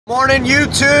Morning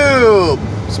YouTube!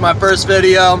 This is my first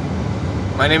video.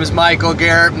 My name is Michael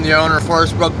Garrett. I'm the owner of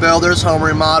Forest Brook Builders, home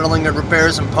remodeling and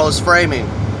repairs and post framing.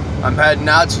 I'm heading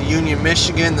out to Union,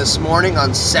 Michigan this morning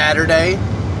on Saturday.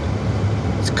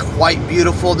 It's quite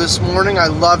beautiful this morning. I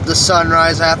love the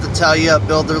sunrise. I have to tell you, a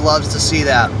builder loves to see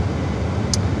that.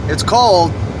 It's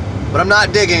cold, but I'm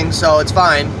not digging, so it's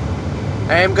fine.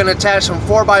 I am going to attach some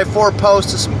 4x4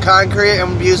 posts to some concrete. I'm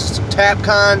going to be using some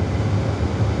Tapcon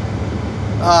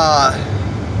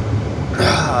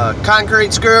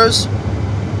concrete screws,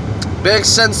 big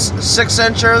 6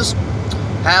 inches,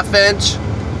 ½ inch.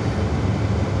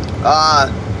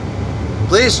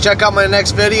 Please check out my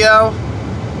next video.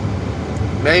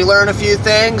 May learn a few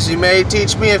things. You may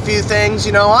teach me a few things.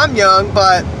 You know, I'm young,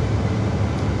 but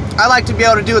I like to be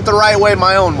able to do it the right way,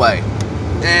 my own way.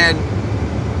 And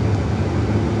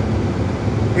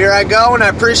here I go, and I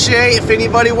appreciate if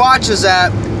anybody watches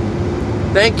that.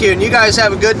 Thank you, and you guys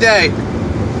have a good day.